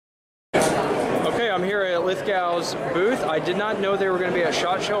Okay, I'm here at Lithgow's booth. I did not know they were going to be at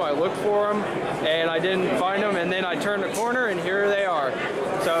SHOT Show. I looked for them and I didn't find them, and then I turned the corner and here they are.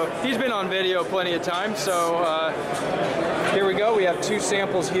 So he's been on video plenty of times. So here we go. We have two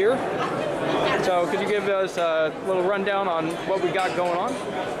samples here. So could you give us a little rundown on what we got going on?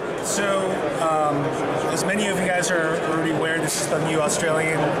 So, as many of you guys are already aware, this is the new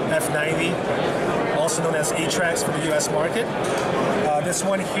Australian F90, also known as A-Trax for the US market. This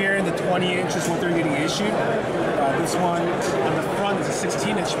one here in the 20-inch is what they're getting issued. This one on the front is a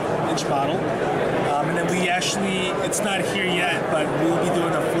 16-inch model. And then we actually, it's not here yet, but we'll be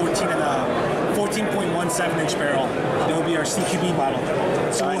doing a 14.17-inch barrel. It'll be our CQB model.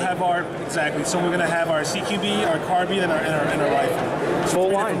 So we'll have our, exactly, so we're going to have our CQB, our carbine, and our rifle. So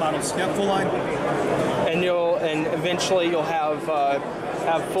full line models. Yeah, full line. And eventually you'll have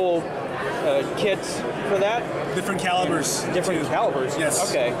full kits for that. Different calibers. Different calibers. Yes.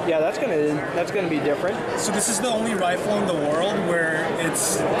 Okay. Yeah, that's gonna be different. So this is the only rifle in the world where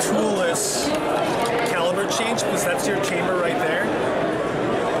it's toolless caliber change, because that's your chamber right there.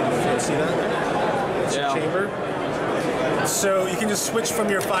 You can see that? That's your chamber. So you can just switch from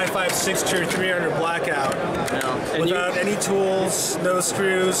your 5.56 to your 300 blackout without any tools, no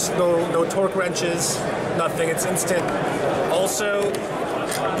screws, no torque wrenches, nothing. It's instant. Also,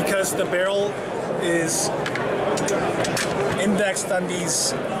 because the barrel is indexed on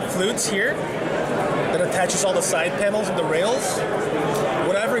these flutes here that attaches all the side panels and the rails,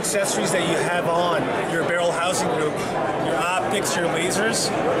 whatever accessories that you have on your barrel housing group, your optics, your lasers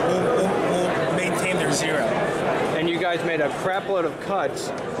will maintain their zero. And you guys made a crap load of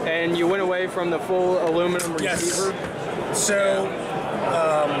cuts, and you went away from the full aluminum receiver. Yes. So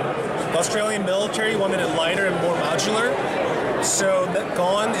the Australian military wanted it lighter and more modular. So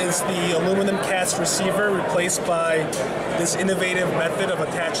gone is the aluminum cast receiver, replaced by this innovative method of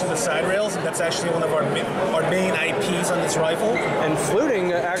attaching the side rails. And that's actually one of our main IPs on this rifle. And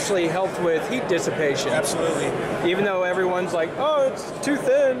fluting actually helped with heat dissipation. Absolutely. Even though everyone's like, oh, it's too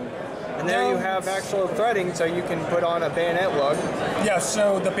thin. And there you have actual threading, so you can put on a bayonet lug. Yeah,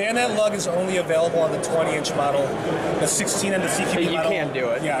 so the bayonet lug is only available on the 20-inch model. The 16 and the CQB model. You can't do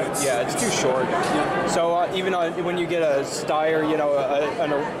it. Yeah, it's too short. Yeah. So even when you get a Steyr,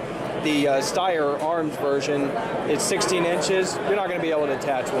 the Lithgow Arms version, it's 16 inches. You're not going to be able to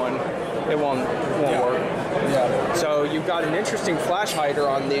attach one. It won't work. Yeah. So you've got an interesting flash hider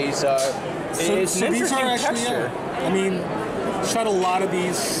on these. It's an interesting texture. I mean, shot a lot of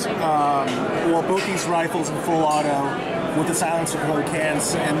these, both these rifles in full auto with the silencer code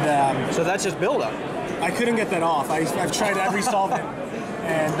cans, and so that's just buildup. I couldn't get that off. I've tried every solvent,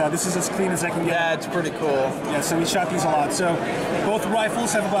 and this is as clean as I can get. Yeah, it's pretty cool. Yeah, so we shot these a lot. So both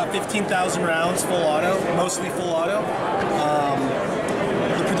rifles have about 15,000 rounds full auto, mostly full auto.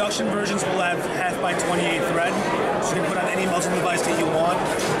 The production versions will have half-by-28 thread, so you can put on any muzzle device that you want.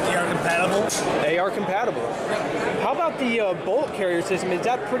 They are compatible. They are compatible. How about the bolt carrier system? Is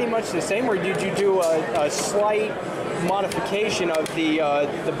that pretty much the same, or did you do a slight modification of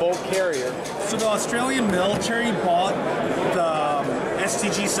the bolt carrier? So the Australian military bought the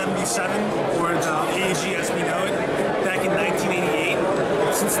STG-77, or the AAG as we know it, back in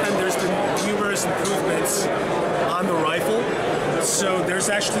 1988. Since then, there's been numerous improvements on the rifle. So there's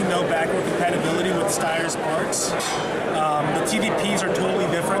actually no backward compatibility with Steyr's parts. The TDPs are totally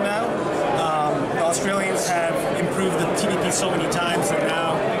different now. The Australians have improved the TDP so many times that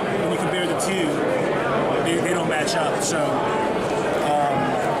now, when you compare the two, they don't match up. So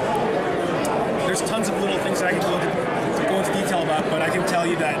there's tons of little things that I can go into detail about, but I can tell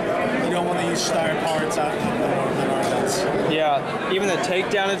you that you don't want to use Steyr parts on our guns. Yeah, even the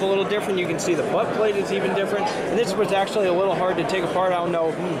takedown is a little different. You can see the butt plate is even different. And this was actually a little hard to take apart. I don't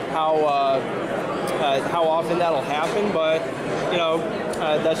know how often that'll happen, but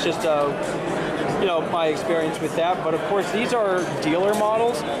that's just my experience with that. But of course, these are dealer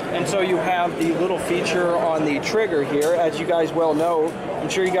models, and so you have the little feature on the trigger here, as you guys well know. I'm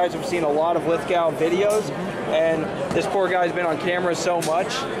sure you guys have seen a lot of Lithgow videos, and this poor guy's been on camera so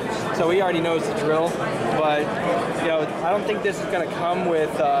much, so he already knows the drill. But I don't think this is going to come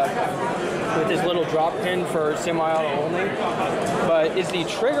with this little drop pin for semi-auto only. But is the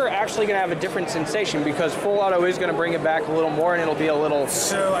trigger actually going to have a different sensation, because full auto is going to bring it back a little more, and it'll be a little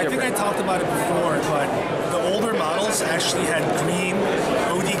So I think I talked about it before, but the older models actually had green,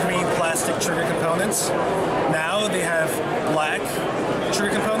 OD green plastic trigger components. Now they have black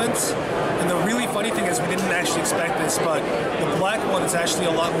trigger components. And the really funny thing is, we didn't actually expect this, but the black one is actually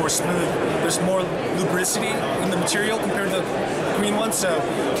a lot more smooth. There's more lubricity in the material compared to the green one, so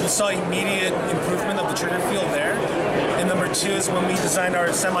you saw immediate improvement of the trigger feel there. And number Number two is when we designed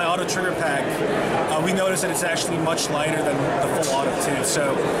our semi-auto trigger pack, we noticed that it's actually much lighter than the full auto too.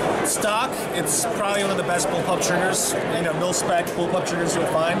 So stock, it's probably one of the best bullpup triggers, mil-spec bullpup triggers you'll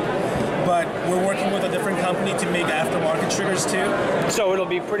find. But we're working with a different company to make aftermarket triggers too. So it'll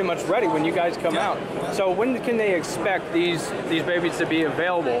be pretty much ready when you guys come out. So when can they expect these babies to be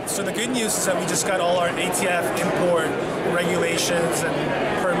available? So the good news is that we just got all our ATF import regulations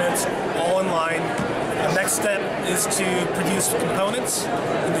and permits all in line. The next step is to produce components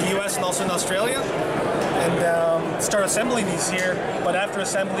in the US and also in Australia and start assembling these here. But after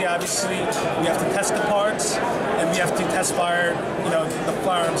assembly, obviously, we have to test the parts and we have to test fire, the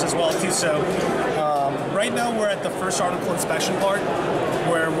firearms as well too. So right now we're at the first article inspection part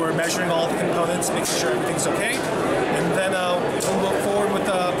where we're measuring all the components, making sure everything's okay. And then we'll look forward with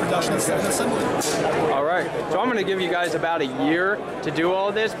production and assembly. All right, so I'm going to give you guys about a year to do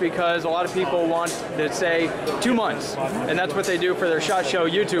all this because a lot of people want to say 2 months, and that's what they do for their SHOT Show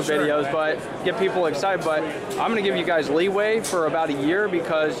YouTube videos, but get people excited. But I'm going to give you guys leeway for about a year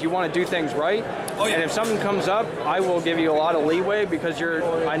because you want to do things right. Oh, yeah. And if something comes up, I will give you a lot of leeway because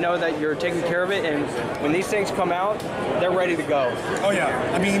I know that you're taking care of it, and when these things come out, they're ready to go. Oh yeah,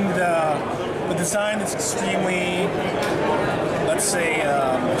 I mean the design is extremely, let's say,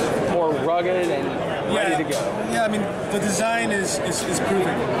 more rugged and ready to go. Yeah, I mean the design is proven.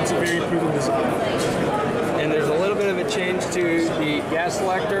 It's a very proven design. And there's a little bit of a change to the gas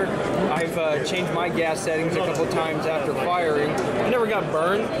selector. I've changed my gas settings a couple of times after firing. I never got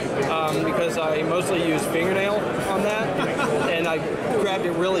burned because I mostly use fingernail on that, and I grabbed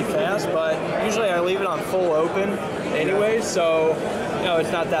it really fast, but usually I leave it on full open anyway, so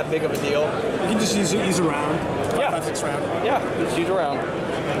it's not that big of a deal. You can just use a round, 5.56 round. Yeah, just use a round.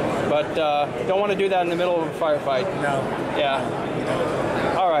 But don't want to do that in the middle of a firefight. No.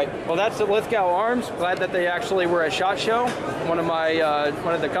 Yeah. All right. Well, that's at Lithgow Arms. Glad that they actually were at SHOT Show, one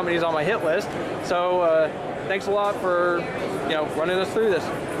of the companies on my hit list. So thanks a lot for running us through this.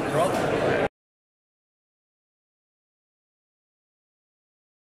 You're welcome.